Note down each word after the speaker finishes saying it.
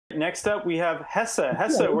next up we have Hessa.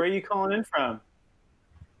 Hessa, where are you calling in from?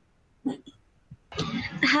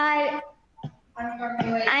 Hi,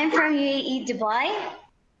 I'm from UAE, Dubai.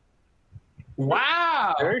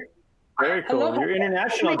 Wow. Very cool. You're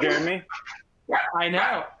international, Jeremy. I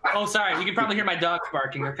know. Oh, sorry. You can probably hear my dogs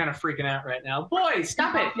barking. They're kind of freaking out right now. Boys,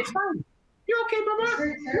 stop it. It's fine. You okay,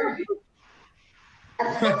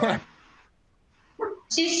 Mama?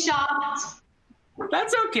 She's shocked.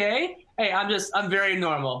 That's okay. Hey, I'm very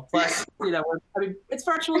normal. Plus, you know, it's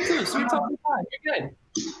virtual too, so you're totally fine. You're good.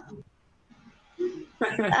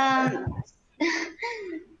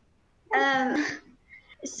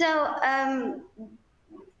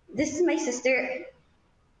 This is my sister.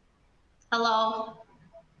 Hello.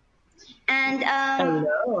 And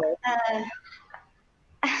Hello.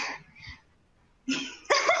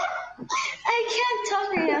 I can't talk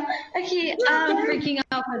right now. Okay, I'm freaking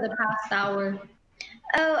out for the past hour.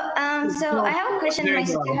 So I have a question. My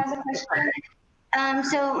sister has a question.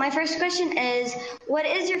 So my first question is, what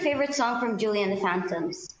is your favorite song from Julie and the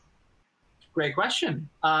Phantoms? Great question.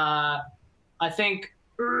 I think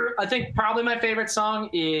probably my favorite song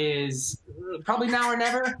is probably Now or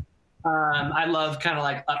Never. I love kind of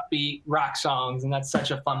like upbeat rock songs, and that's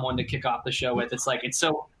such a fun one to kick off the show with. It's like, it's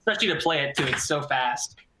so, especially to play it too, it's so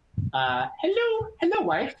fast. Hello,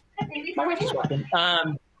 wife. My wife is walking.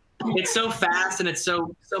 It's so fast and it's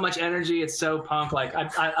so much energy. It's so punk. Like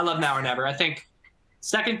I love Now or Never. I think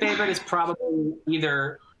second favorite is probably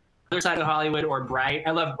either Other Side of Hollywood or Bright.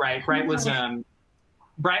 I love Bright. Bright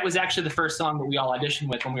was actually the first song that we all auditioned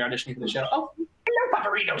with when we were auditioning for the show. Oh, hello,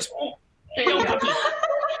 Papperitos. Oh, hello, puppy.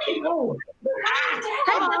 Hello.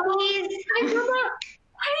 Hi, puppies. Hi, Mama.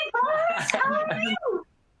 Hi, boss. How are you?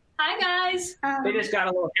 Hi, guys. They just got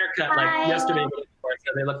a little haircut like yesterday,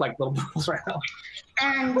 so they look like little bulls right now.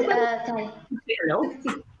 And sorry. Hello.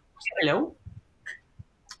 Hello.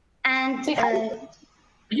 And Are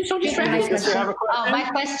you so distracted? Oh, my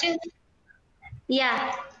question?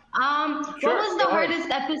 yeah. What was the hardest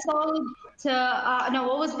episode to,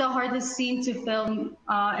 what was the hardest scene to film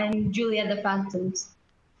in Julie and the Phantoms?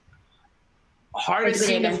 Hardest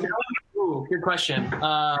scene to film? Ooh, good question.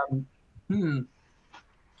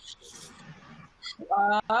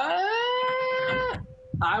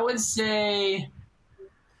 I would say,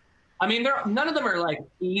 I mean, none of them are like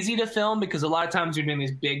easy to film because a lot of times you're doing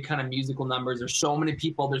these big kind of musical numbers. There's so many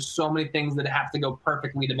people. There's so many things that have to go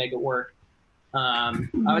perfectly to make it work. I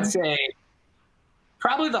would say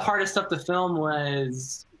probably the hardest stuff to film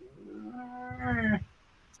was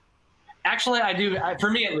actually for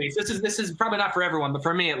me at least. This is probably not for everyone, but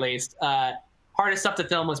for me at least, hardest stuff to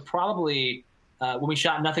film was probably when we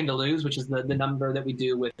shot Nothing to Lose, which is the number that we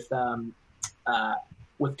do with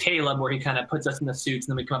Caleb, where he kind of puts us in the suits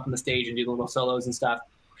and then we come up on the stage and do the little solos and stuff.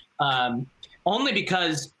 Only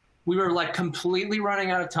because we were like completely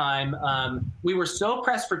running out of time. We were so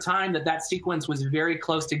pressed for time that sequence was very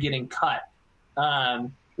close to getting cut.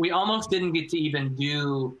 We almost didn't get to even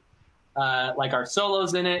do like our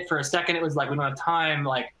solos in it. For a second, it was like, we don't have time.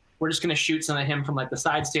 Like, we're just going to shoot some of him from like the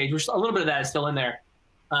side stage, which a little bit of that is still in there.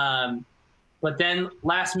 But then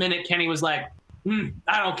last minute, Kenny was like,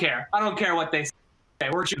 I don't care. I don't care what they say.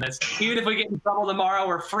 We're shooting this. Even if we get in trouble tomorrow,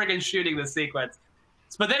 we're friggin' shooting this sequence.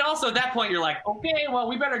 But then also at that point, you're like, okay, well,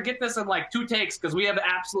 we better get this in like 2 takes because we have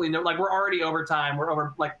absolutely no, like, we're already over time. We're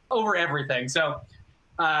over everything. So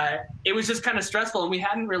it was just kind of stressful, and we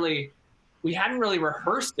hadn't really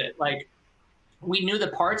rehearsed it. Like, we knew the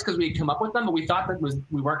parts because we had come up with them, but we thought that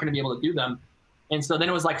we weren't going to be able to do them. And so then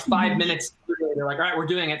it was like 5 minutes. They're like, all right, we're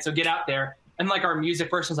doing it. So get out there. And like our music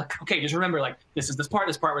person was like, okay, just remember, like, this part.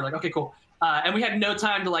 We're like, okay, cool. And we had no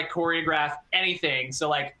time to like choreograph anything. So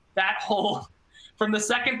like that whole, from the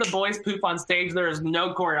second the boys poop on stage, there is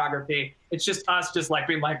no choreography. It's just us just like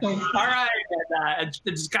being like, all right, and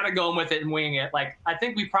just kind of going with it and winging it. Like, I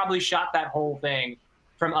think we probably shot that whole thing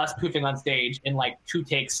from us pooping on stage in like 2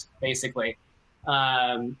 takes, basically.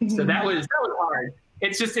 So that was hard.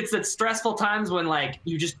 It's the stressful times when like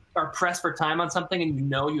you just are pressed for time on something and you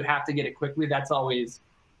know you have to get it quickly. That's always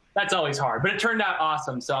hard, but it turned out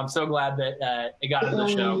awesome. So I'm so glad that it got into the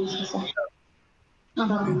show.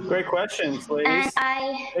 Great questions, ladies.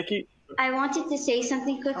 And I wanted to say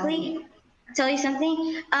something quickly, tell you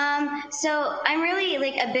something. So I'm really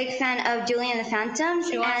like a big fan of Julie and the Phantoms.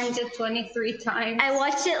 She watched it 23 times. I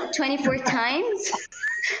watched it 24 times.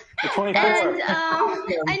 24. And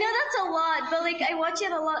I know that's a lot, but like I watch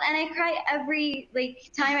it a lot and I cry every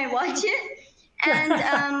like time I watch it. And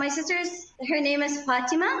my her name is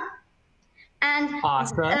Fatima. And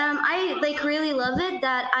awesome. I like really love it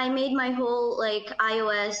that I made my whole like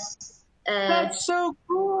iOS that's so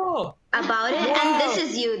cool. cool. about it. Whoa. And this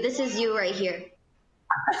is you. This is you right here.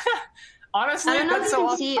 Honestly, I don't know if that's you so can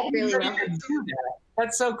awesome. see it really well.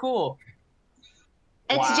 That's so cool.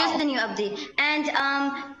 It's Wow. just the new update, and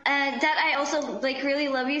that I also like really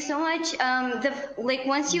love you so much.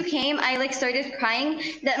 Once you came, I like started crying.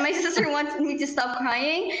 That my sister wanted me to stop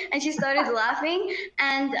crying, and she started laughing.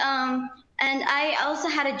 And I also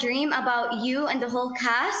had a dream about you and the whole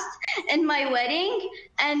cast in my wedding,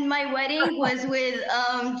 and my wedding was with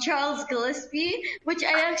Charles Gillespie, which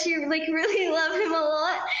I actually like really love him a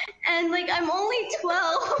lot. And like I'm only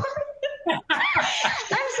 12.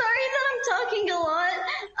 I'm sorry that I'm talking a lot.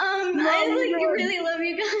 I like really love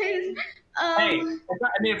you guys. Hey,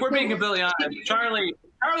 I mean, if we're being completely honest,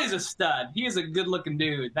 Charlie's a stud. He is a good-looking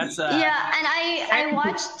dude. That's yeah, and I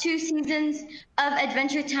watched 2 seasons of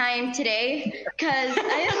Adventure Time today because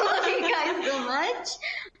I love you guys so much.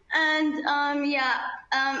 And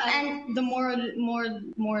and the more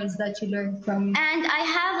is that you learn from. And I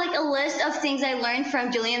have like a list of things I learned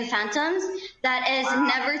from Julian Phantoms. That is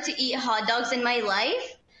never to eat hot dogs in my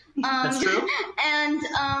life. That's true. And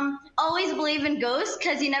always believe in ghosts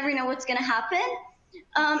because you never know what's gonna happen.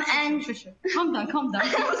 And Calm down. I'm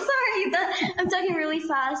sorry that I'm talking really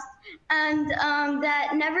fast. And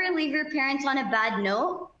that never leave your parents on a bad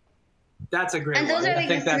note. That's a great one. And those are like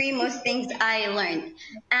the 3 most things I learned.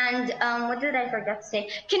 And what did I forget to say?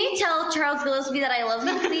 Can you tell Charles Gillespie that I love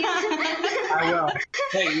him, please? I will.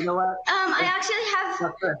 Hey, you know what? I actually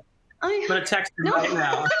have. Oh my I'm gonna text him right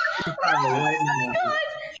now. Oh my God.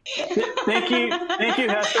 Thank you,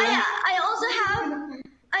 Hessa.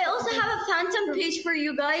 I also have a Phantom page for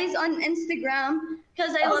you guys on Instagram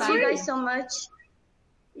because I love you guys so much.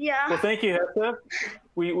 Yeah. Well, thank you, Hessa.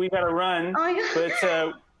 We got to run, Oh my God.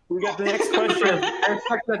 but we got the next question.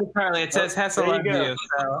 Charlie, it says Hessa There you loves go. you,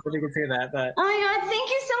 so if you can see that. But Oh my God, thank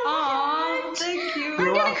you so much. Thank you.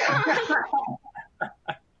 I'm gonna cry.